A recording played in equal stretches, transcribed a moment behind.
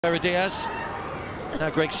Diaz. Now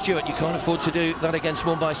Greg Stewart, you can't afford to do that against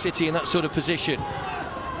Mumbai City in that sort of position.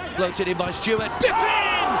 Floated in by Stewart. Bipin!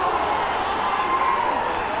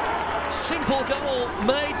 Simple goal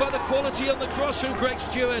made by the quality on the cross from Greg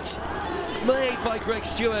Stewart. Made by Greg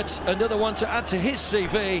Stewart, another one to add to his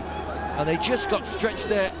CV. And they just got stretched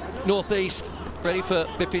there, northeast. Ready for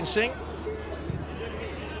Bipin Singh.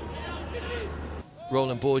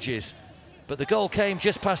 Roland Borges. But the goal came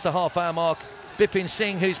just past the half-hour mark. Bipin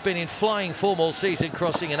Singh, who's been in flying form all season,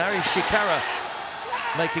 crossing, and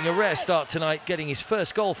Ayush making a rare start tonight, getting his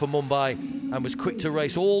first goal for Mumbai, and was quick to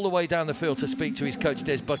race all the way down the field to speak to his coach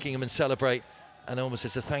Des Buckingham and celebrate, and almost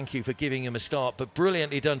as a thank you for giving him a start. But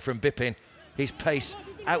brilliantly done from Bipin. His pace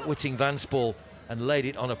outwitting Vanspal and laid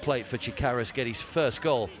it on a plate for Chikara to get his first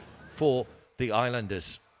goal for the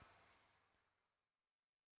Islanders.